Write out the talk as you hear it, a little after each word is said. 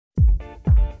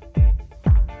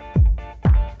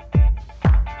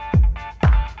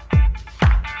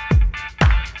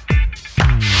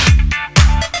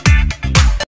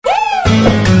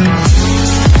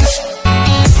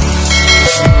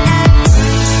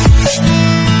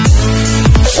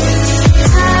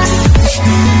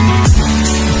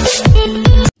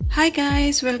Hi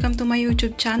guys! Welcome to my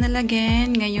YouTube channel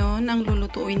again. Ngayon, ang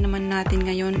lulutuin naman natin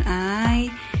ngayon ay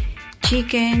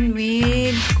chicken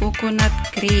with coconut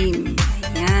cream.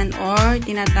 Ayan, or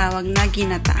tinatawag na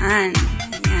ginataan.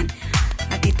 Ayan.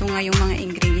 At ito nga yung mga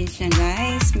ingredients niya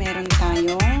guys. Meron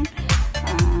tayong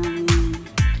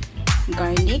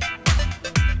garlic,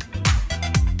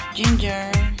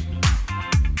 ginger,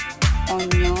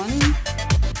 onion,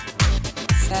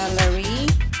 celery,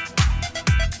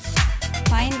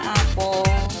 pineapple,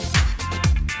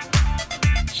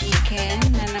 chicken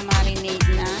na na-marinate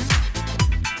na,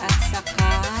 at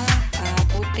saka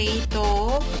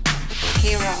potato,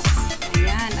 carrots.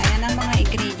 Ayan, ayan ang mga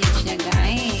ingredients niya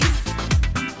guys.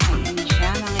 Ayan siya,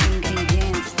 mga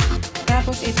ingredients.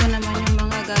 Tapos ito naman yung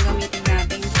mga gagamitin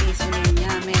nating seasoning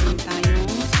niya. Meron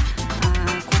tayong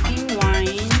cooking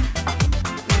wine,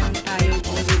 meron tayong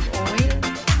olive oil,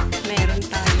 meron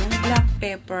tayong black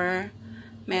pepper,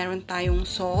 meron tayong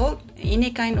salt.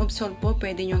 Any kind of salt po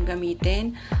pwede nyo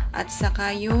gamitin. At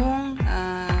saka yung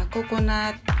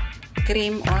coconut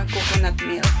cream or coconut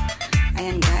milk.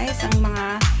 Ayan guys, ang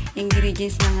mga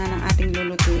ingredients na nga ng ating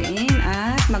lulutuin.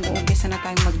 At mag-uumpisa na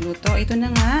tayong magluto. Ito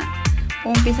na nga,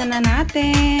 uumpisa na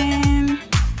natin.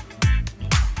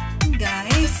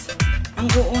 Guys, ang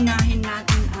uunahin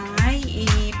natin ay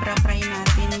i-fry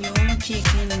natin yung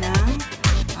chicken ng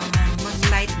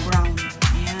mag-light brown.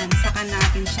 Ayan, saka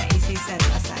natin siya isi-set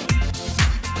aside.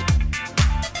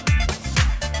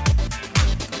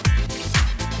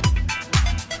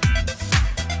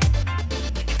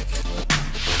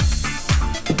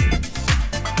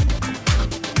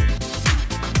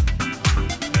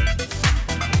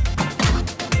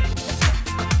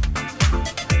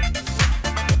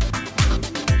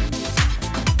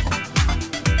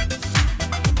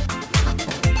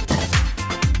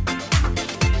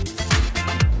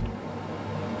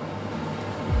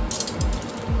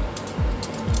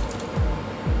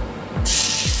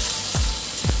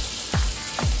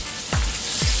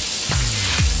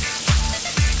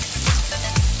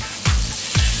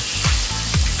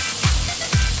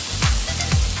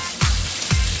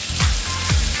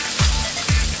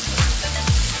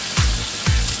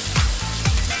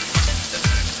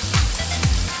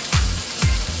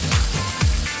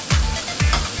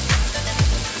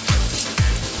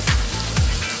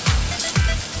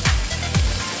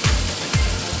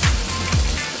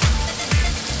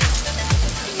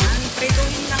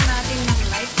 Prituhin lang natin ng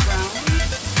light brown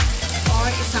or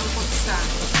isang putsa.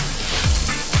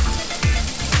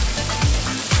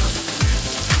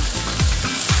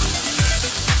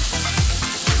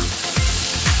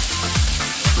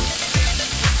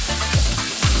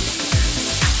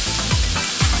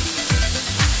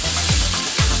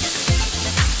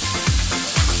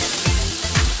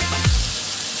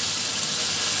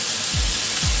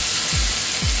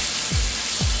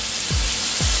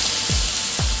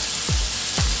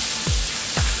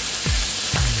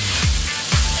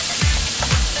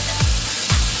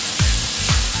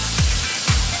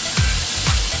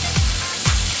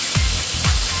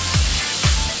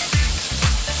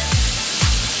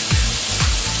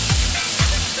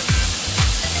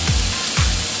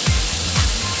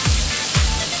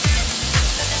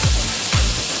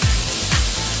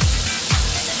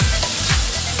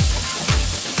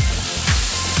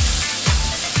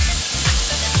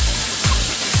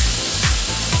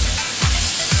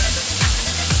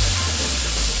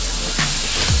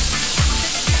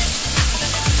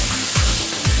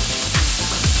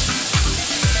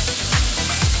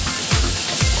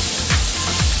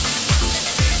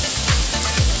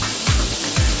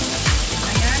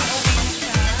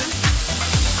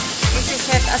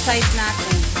 Set aside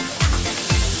natin.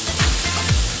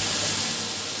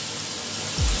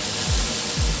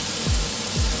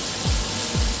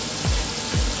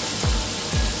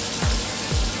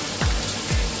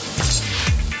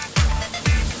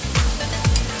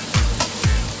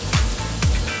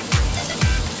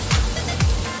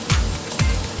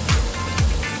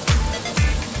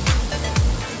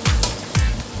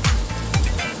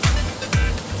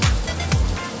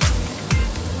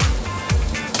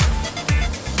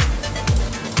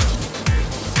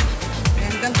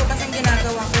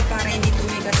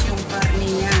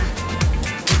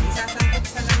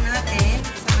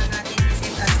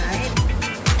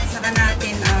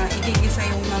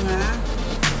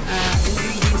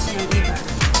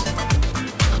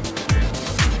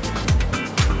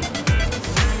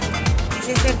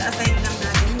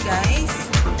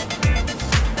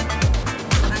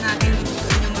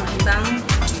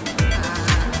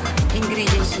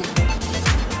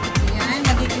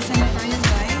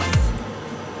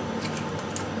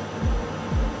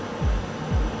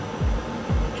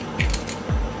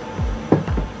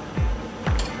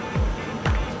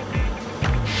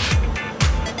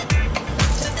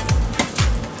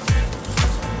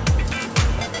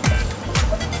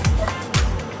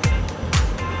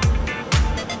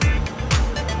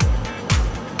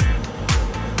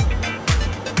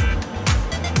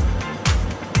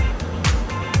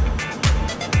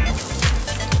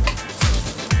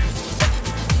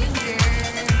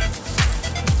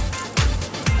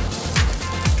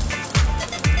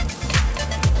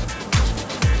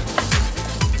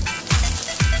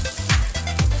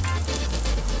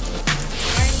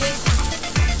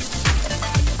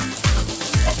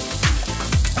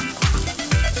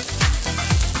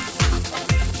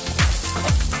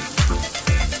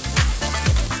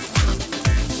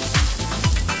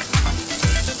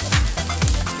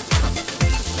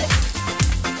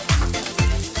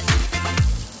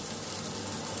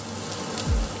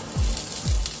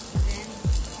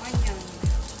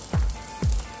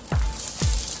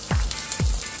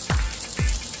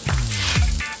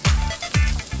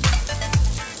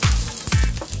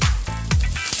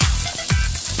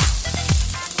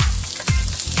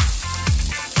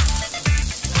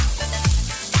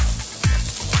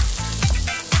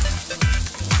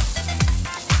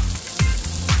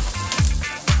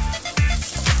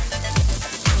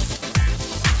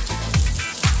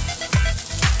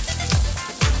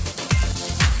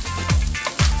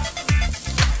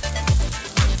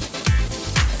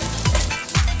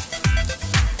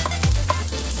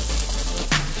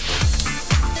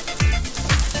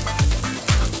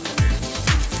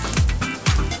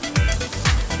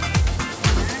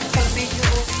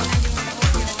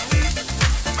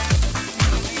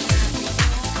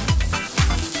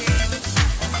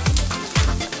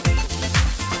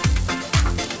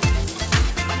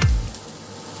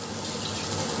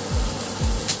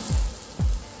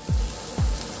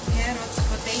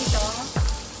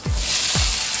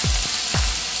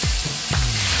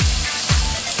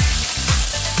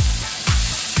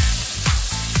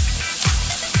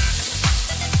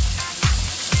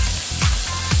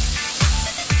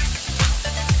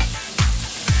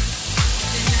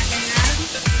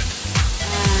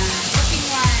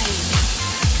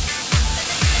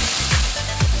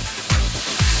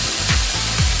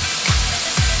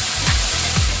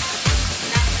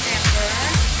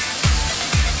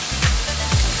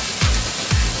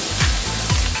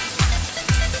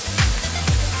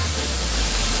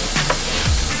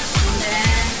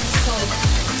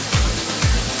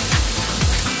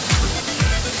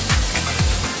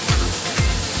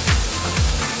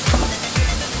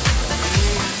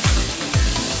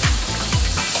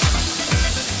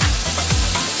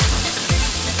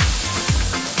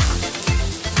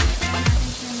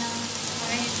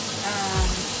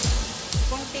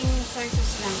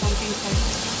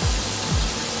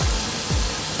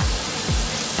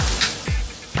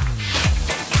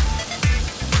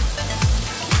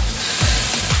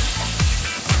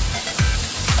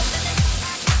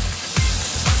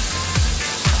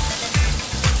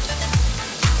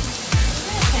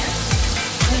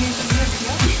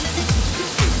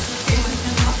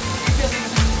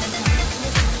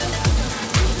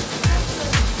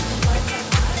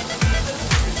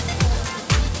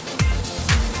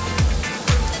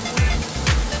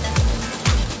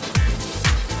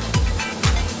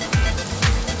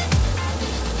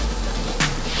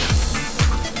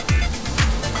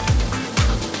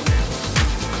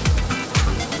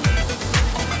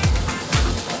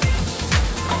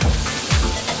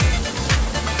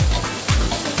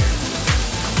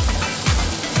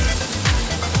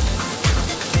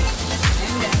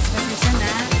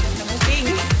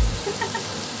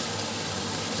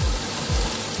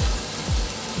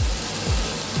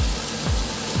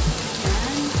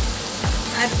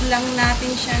 lang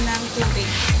natin siya ng tubig.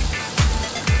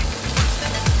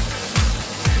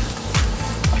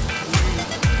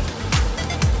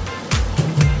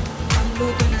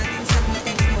 Pangluto natin sa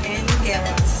potato and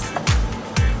carrots.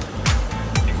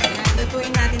 Ayan,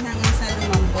 lutuin natin hanggang sa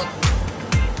lumambot.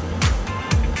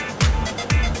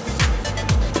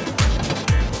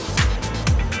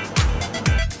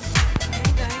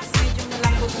 Ayan guys, medyo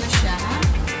malambot na siya.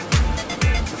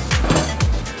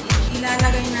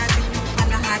 Ilalagay natin yung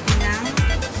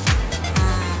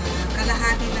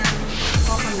kalahati ng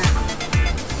coconut.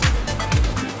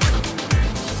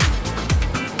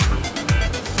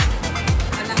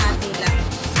 Kalahati lang.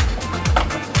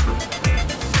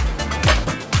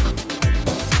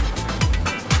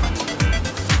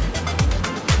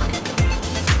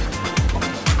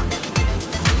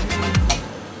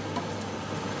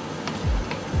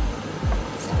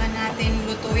 Saka natin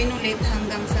lutuin ulit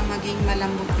hanggang sa maging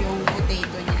malambot yung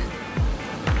potato niya.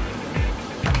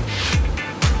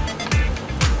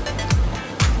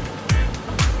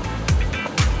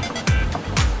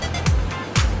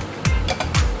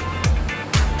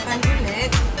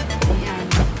 Ulit. Ayan.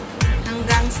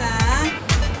 Hanggang sa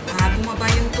bumaba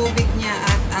yung tubig niya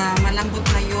at malambot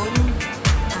na yung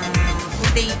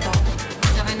potato.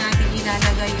 Saka natin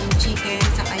ilalagay yung chicken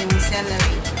saka yung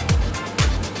celery.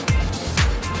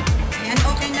 Ayan,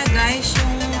 okay na guys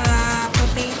yung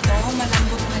potato.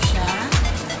 Malambot na siya.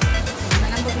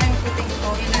 Malambot na yung potato.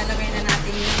 Ilalagay na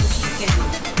natin yung chicken.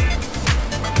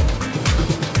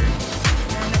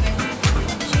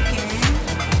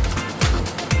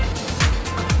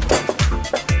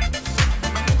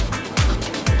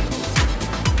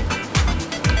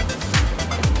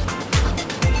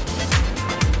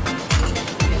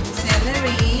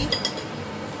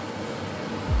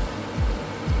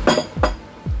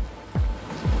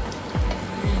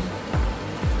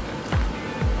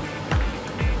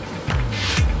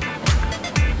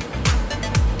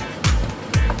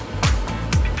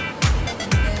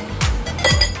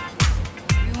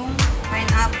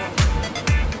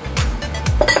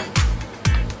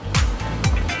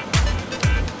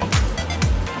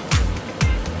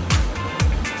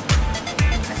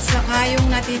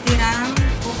 Yung natitirang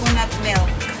coconut milk.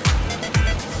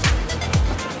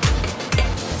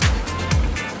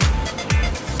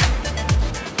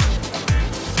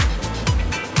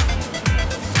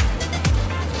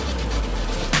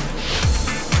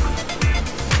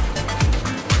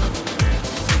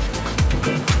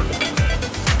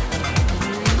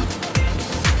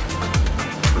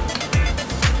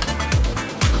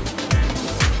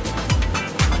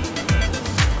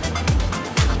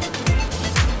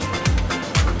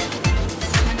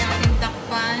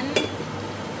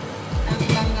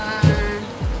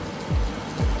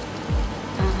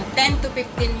 To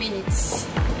 15 minutes.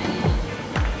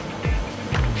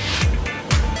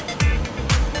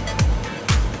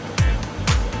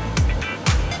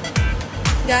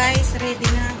 Guys, ready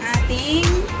na ang ating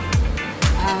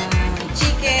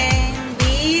chicken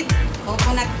with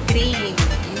coconut cream.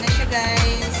 Ayan na siya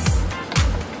guys.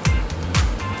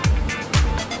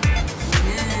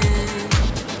 Ayan.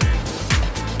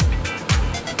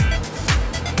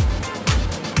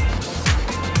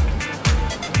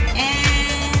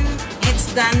 And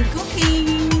it's done cooking.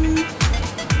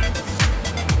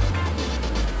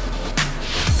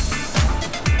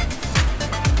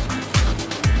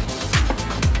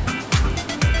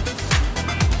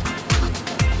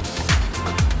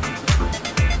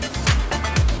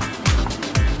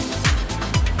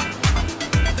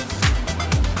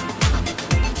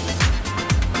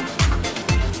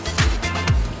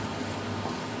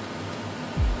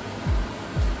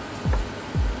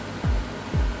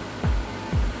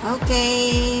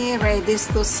 Okay, ready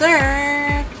to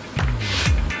serve.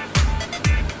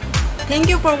 Thank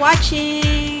you for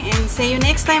watching and see you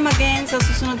next time again sa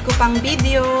susunod ko pang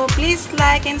video. Please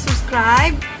like and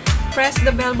subscribe. Press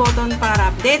the bell button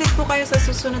para updated po kayo sa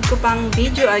susunod ko pang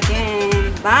video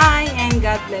again. Bye and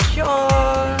God bless you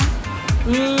all.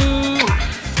 Mwah!